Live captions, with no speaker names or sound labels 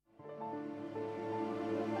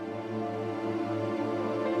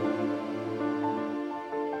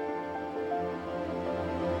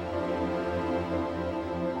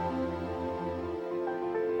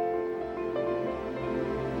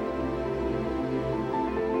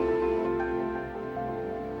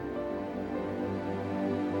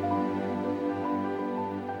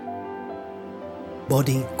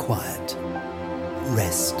Body quiet.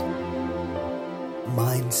 Rest.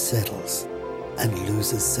 Mind settles and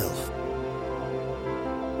loses self.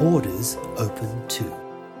 Borders open too.